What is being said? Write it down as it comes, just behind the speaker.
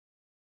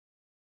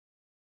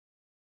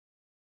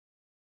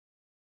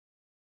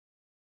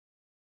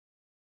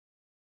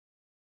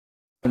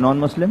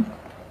non-Muslim?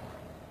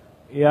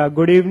 Yeah,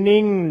 good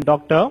evening,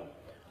 doctor.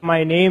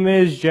 My name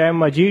is Jay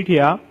Majid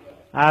here.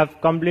 I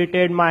have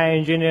completed my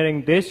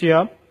engineering this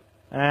year.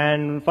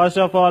 And first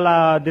of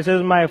all, this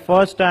is my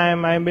first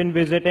time I've been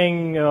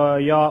visiting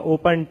your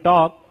open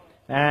talk.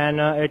 And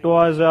it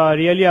was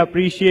really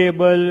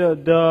appreciable,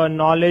 the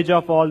knowledge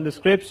of all the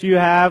scripts you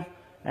have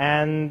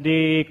and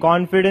the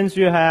confidence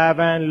you have,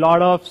 and a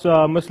lot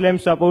of Muslim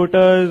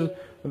supporters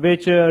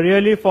which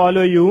really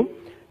follow you.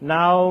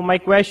 Now, my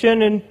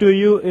question to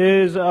you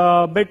is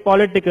a bit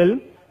political.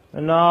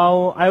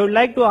 Now, I would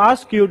like to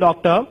ask you,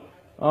 doctor,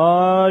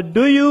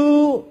 do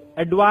you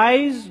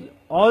advise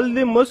all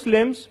the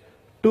Muslims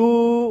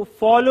to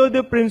follow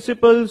the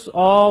principles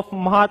of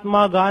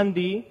Mahatma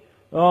Gandhi,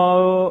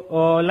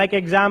 like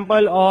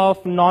example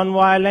of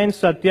non-violence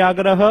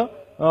satyagraha,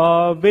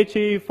 which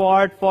he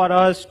fought for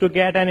us to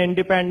get an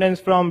independence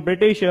from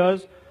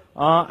Britishers?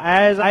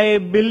 As I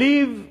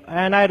believe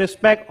and I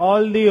respect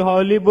all the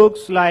holy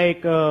books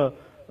like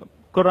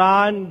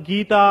Quran,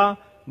 Gita,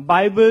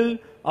 Bible.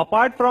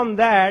 Apart from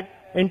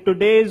that, in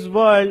today's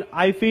world,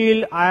 I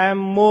feel I am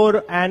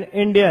more an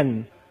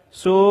Indian.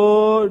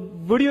 So,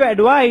 would you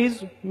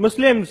advise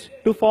Muslims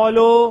to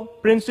follow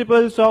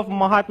principles of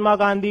Mahatma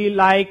Gandhi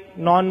like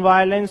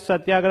non-violence,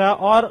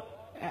 satyagraha, or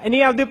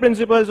any of the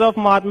principles of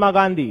Mahatma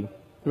Gandhi?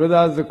 With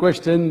us the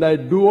question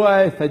that do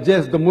I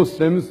suggest the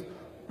Muslims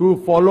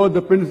to follow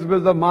the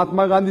principles of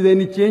Mahatma Gandhi, then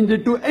he changed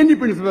it to any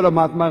principle of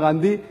Mahatma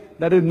Gandhi,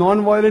 that is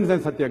non-violence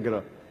and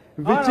satyagraha.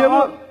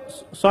 Whichever...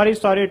 Sorry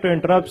to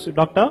interrupt,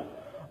 doctor.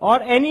 Or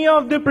any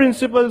of the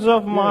principles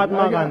of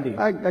Mahatma Gandhi.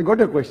 I got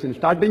your question.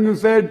 Starting you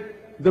said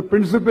the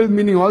principles,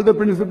 meaning all the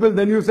principles,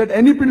 then you said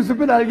any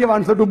principle, I'll give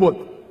answer to both.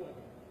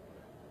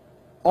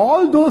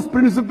 All those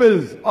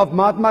principles of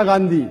Mahatma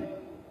Gandhi,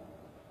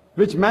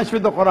 which match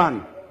with the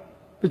Quran,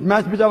 which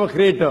match with our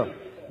Creator,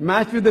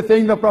 match with the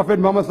saying of Prophet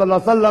Muhammad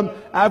Sallallahu Alaihi Wasallam,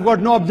 I have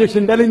got no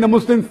objection telling the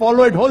Muslims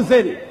follow it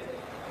wholesale.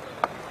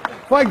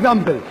 For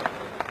example,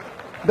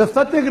 the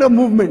Satyagraha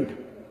movement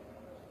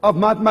of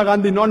Mahatma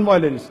Gandhi,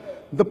 non-violence,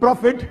 the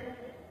Prophet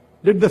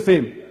did the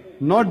same.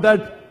 Not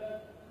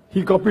that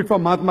he copied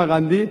from Mahatma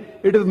Gandhi,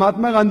 it is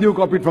Mahatma Gandhi who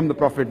copied from the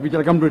Prophet, which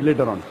I'll come to it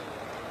later on.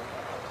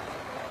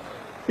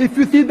 If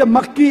you see the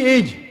Makki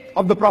age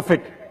of the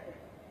Prophet,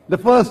 the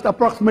first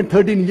approximate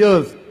 13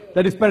 years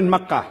that he spent in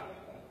Makkah,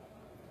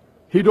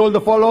 he told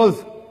the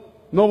followers,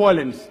 no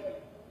violence.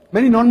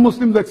 Many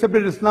non-Muslims who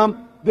accepted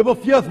Islam, they were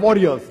fierce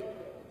warriors.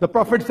 The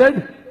Prophet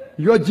said,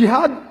 your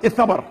jihad is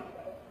sabr.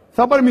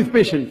 Sabr means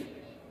patience.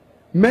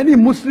 Many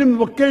Muslims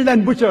were killed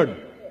and butchered.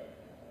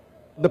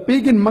 The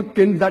pagan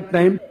Meccans that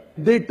time,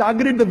 they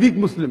targeted the weak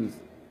Muslims.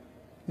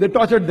 They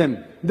tortured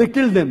them. They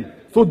killed them.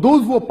 So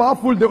those who were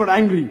powerful, they got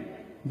angry.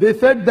 They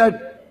said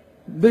that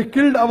they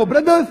killed our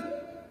brothers,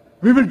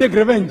 we will take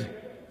revenge.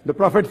 The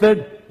Prophet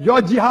said,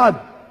 your jihad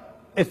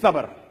is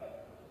sabr.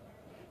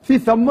 See,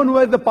 someone who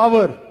has the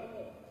power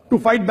to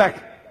fight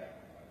back,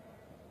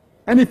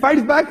 and he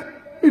fights back,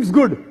 it's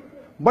good.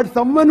 But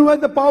someone who has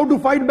the power to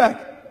fight back,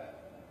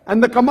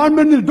 and the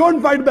commandment is don't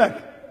fight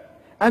back,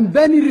 and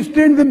then he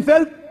restrains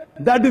himself,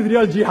 that is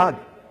real jihad.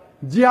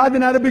 Jihad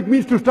in Arabic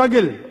means to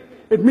struggle.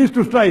 It means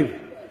to strive.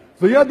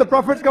 So here the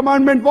Prophet's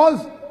commandment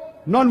was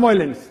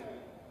non-violence.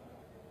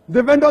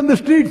 They went on the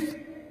streets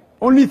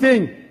only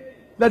saying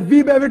that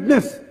we bear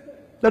witness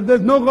that there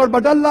is no God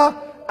but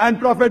Allah and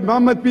Prophet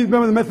Muhammad, peace be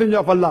upon him, the messenger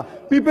of Allah.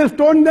 People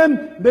stoned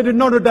them, they did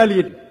not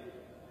retaliate.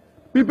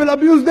 People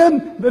abused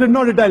them, they did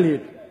not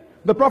retaliate.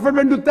 The Prophet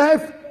went to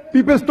Taif,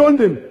 people stoned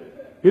him,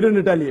 he didn't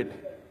retaliate.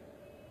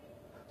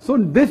 So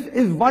this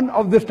is one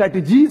of the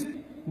strategies,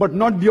 but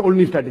not the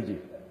only strategy.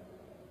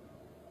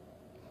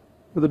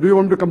 So do you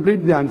want to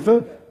complete the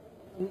answer?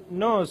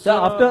 No, sir.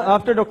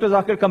 After Dr.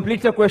 Zakir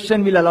completes your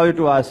question, we'll allow you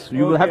to ask.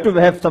 You will have to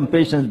have some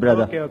patience,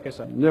 brother. Okay,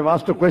 sir. You have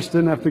asked a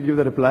question, I have to give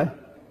the reply.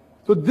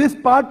 So this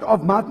part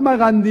of Mahatma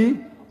Gandhi,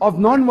 of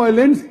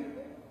non-violence,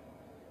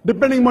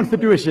 depending on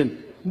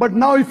situation. But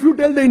now if you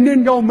tell the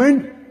Indian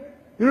government,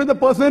 you know the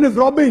person is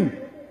robbing,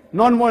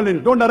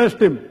 non-violence, don't arrest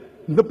him.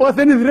 The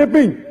person is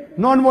raping,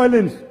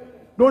 non-violence,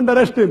 don't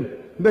arrest him.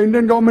 The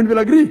Indian government will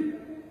agree.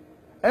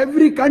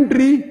 Every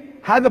country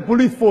has a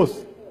police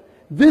force.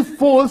 This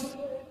force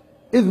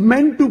is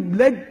meant to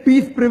let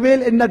peace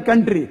prevail in that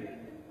country.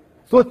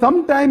 So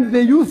sometimes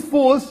they use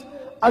force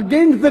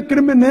against the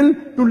criminal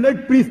to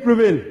let peace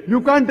prevail.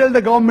 You can't tell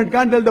the government,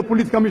 can't tell the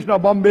police commissioner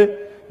of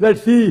Bombay that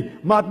see,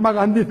 Mahatma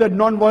Gandhi said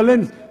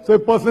non-violence, so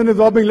if a person is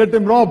robbing, let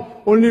him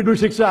rob, only do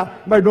shiksha,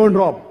 but don't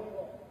rob.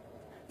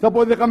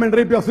 Suppose they come and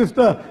rape your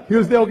sister, he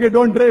will say, okay,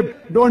 don't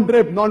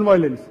rape,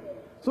 non-violence.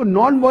 So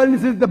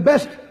non-violence is the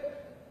best.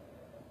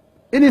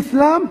 In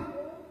Islam,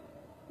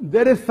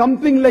 there is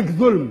something like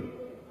zulm.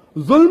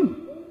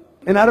 Zulm,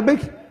 in Arabic,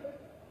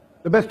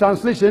 the best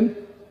translation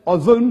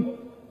of zulm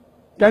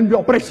can be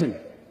oppression.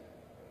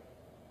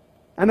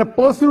 And a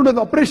person who does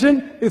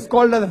oppression is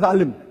called as a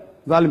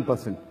zalim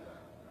person.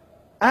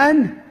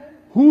 And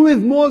who is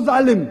more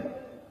zalim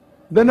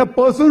than a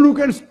person who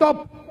can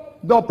stop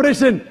the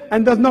oppression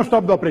and does not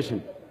stop the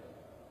oppression?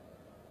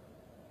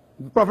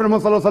 The Prophet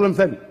Muhammad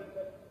said,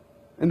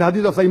 in the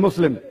hadith of Sahih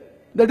Muslim,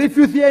 that if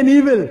you see an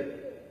evil,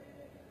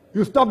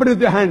 you stop it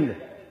with your hand.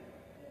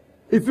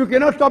 If you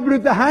cannot stop it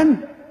with the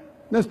hand,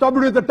 then stop it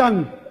with the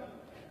tongue.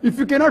 If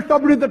you cannot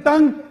stop it with the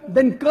tongue,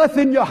 then curse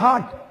in your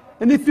heart.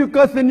 And if you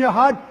curse in your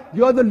heart,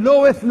 you are the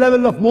lowest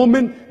level of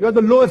mu'min, you are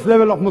the lowest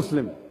level of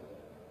Muslim.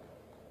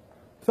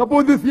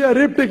 Suppose you see a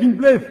rape taking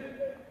place.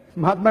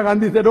 Mahatma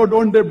Gandhi said, oh,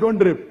 don't rape, don't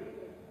rape.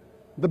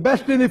 The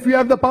best is if you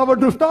have the power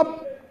to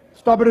stop,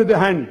 stop it with your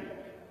hand.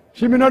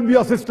 She may not be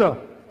your sister.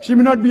 She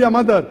may not be your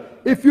mother.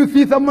 If you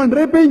see someone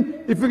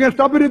raping, if you can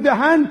stop it with your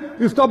hand,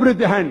 you stop it with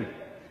your hand.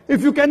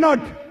 If you cannot,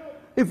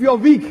 if you are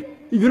weak,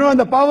 if you don't have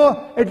the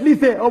power, at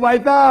least say, oh, bhai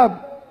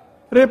sahab,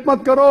 rape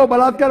mat karo,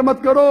 balatkar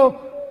mat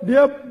karo.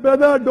 Dear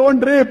brother, don't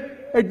rape,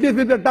 at least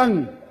with the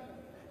tongue.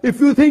 If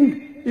you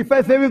think, if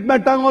I say with my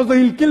tongue also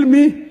he'll kill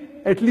me,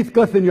 at least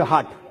curse in your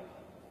heart.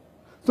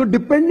 So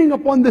depending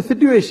upon the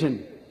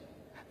situation,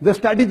 the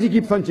strategy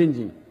keeps on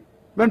changing.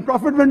 When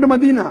Prophet went to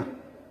Medina,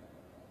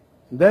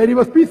 there he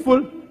was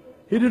peaceful.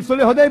 He did Sulh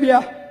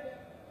Hudaybiyah.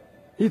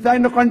 He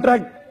signed a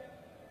contract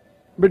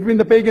between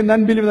the pagan, the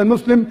unbeliever, and the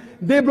Muslim.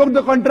 They broke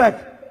the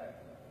contract.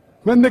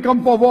 When they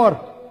come for war,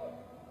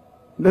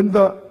 then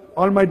the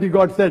Almighty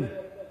God said,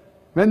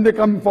 when they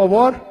come for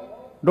war,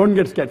 don't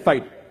get scared,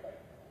 fight.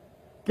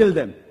 Kill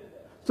them.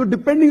 So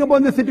depending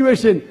upon the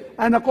situation,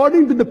 and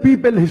according to the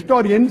people,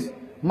 historians,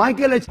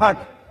 Michael H. Hart,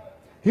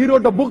 he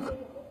wrote a book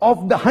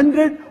of the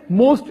 100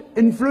 most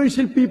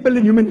influential people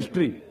in human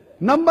history.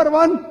 Number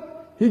 1,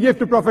 he gave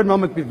to Prophet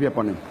Muhammad, peace be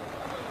upon him.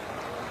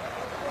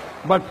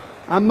 But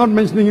I'm not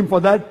mentioning him for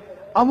that.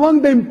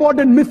 Among the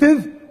important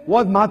misses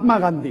was Mahatma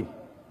Gandhi.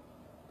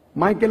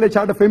 Michael H.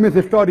 Hart, a famous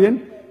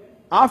historian,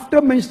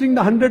 after mentioning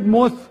the 100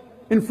 most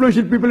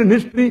influential people in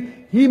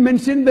history, he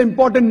mentioned the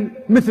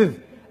important misses.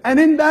 And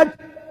in that,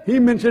 he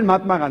mentioned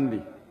Mahatma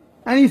Gandhi.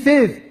 And he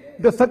says,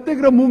 the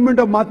Satyagraha movement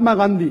of Mahatma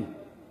Gandhi,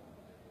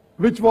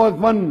 which was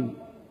one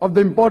of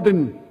the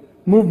important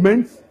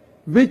movements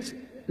which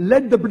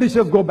let the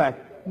Britishers go back.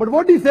 But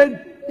what he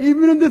said,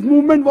 even if this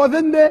movement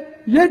wasn't there,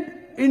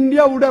 yet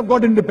India would have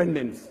got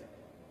independence.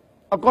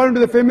 According to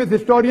the famous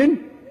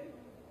historian,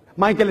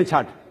 Michael H.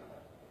 Hart.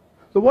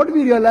 So what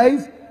we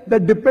realize,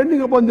 that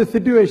depending upon the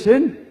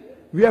situation,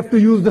 we have to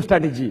use the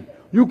strategy.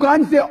 You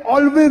can't say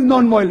always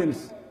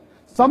non-violence.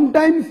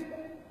 Sometimes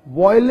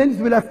violence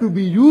will have to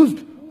be used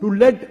to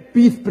let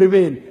peace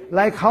prevail.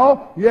 Like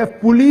how you have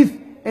police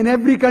in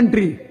every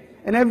country,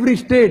 in every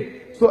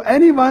state. So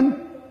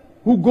anyone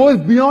who goes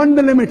beyond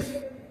the limits,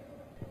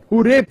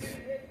 who rapes,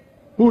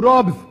 who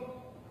robs,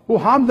 who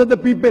harms other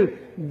people,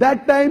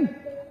 that time,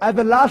 as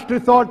a last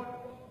resort,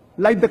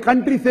 like the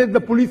country says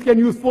the police can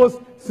use force,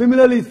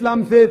 similarly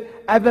Islam says,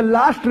 as a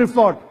last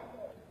resort,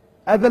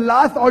 as a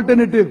last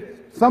alternative,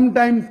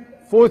 sometimes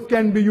force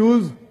can be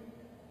used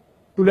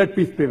to let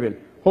peace prevail.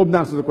 Hope that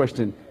answers the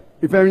question.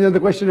 If you have any other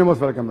question, you're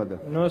most welcome, brother.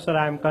 No, sir,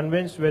 I'm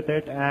convinced with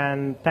it,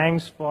 and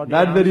thanks for the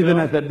That's answer. the reason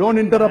I said, don't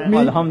interrupt me.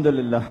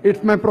 Alhamdulillah.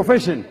 It's my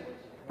profession.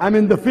 I'm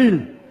in the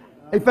field.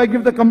 If I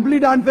give the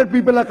complete answer,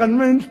 people are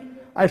convinced.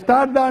 I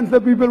start the answer,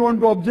 people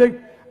want to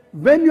object.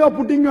 When you are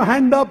putting your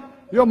hand up,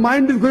 your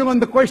mind is going on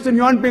the question,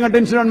 you aren't paying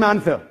attention on my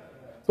answer.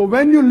 So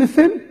when you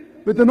listen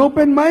with an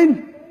open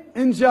mind,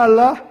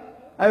 inshallah,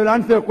 I will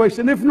answer your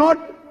question. If not,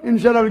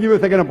 inshallah, I will give you a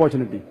second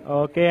opportunity.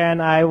 Okay,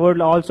 and I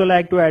would also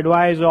like to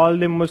advise all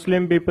the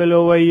Muslim people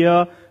over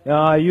here,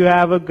 you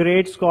have a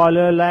great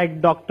scholar like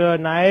Dr.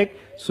 Naik,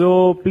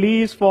 so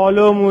please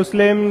follow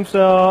Muslims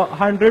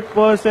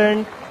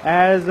 100%,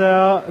 as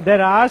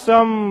there are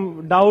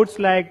some doubts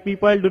like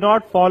people do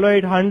not follow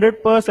it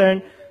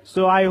 100%,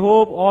 so I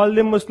hope all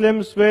the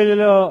Muslims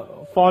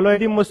will follow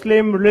the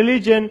Muslim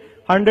religion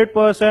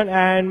 100%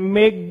 and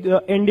make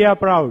India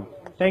proud.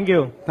 Thank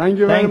you. Thank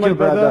you very much,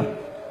 brother.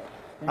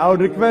 I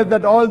would request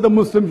that all the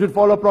Muslims should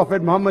follow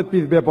Prophet Muhammad,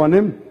 peace be upon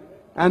him,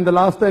 and the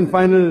last and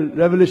final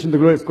revelation, the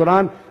glorious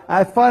Quran.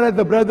 As far as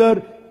the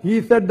brother,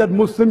 he said that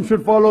Muslims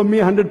should follow me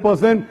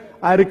 100%.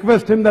 I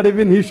request him that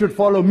even he should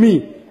follow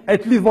me,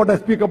 at least what I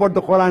speak about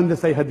the Quran and the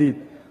Sahih Hadith.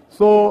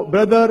 So,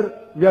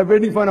 brother, we are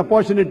waiting for an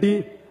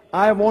opportunity.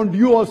 I want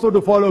you also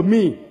to follow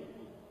me.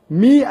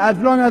 Me, as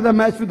long as I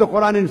match with the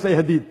Quran and Sahih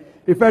Hadith.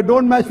 If I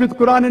don't match with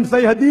Quran and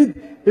Sahih Hadith,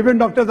 even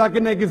Dr.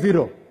 Zakir Naik is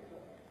zero.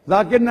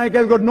 Zakir Naik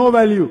has got no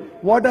value.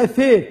 What I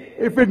say,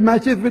 if it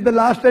matches with the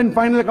last and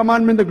final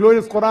commandment, the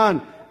glorious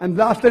Quran, and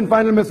last and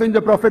final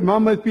messenger, Prophet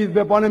Muhammad, peace be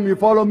upon him, you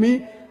follow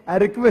me. I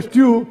request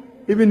you,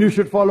 even you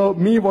should follow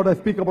me, what I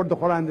speak about the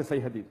Quran and the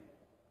Sahih Hadith.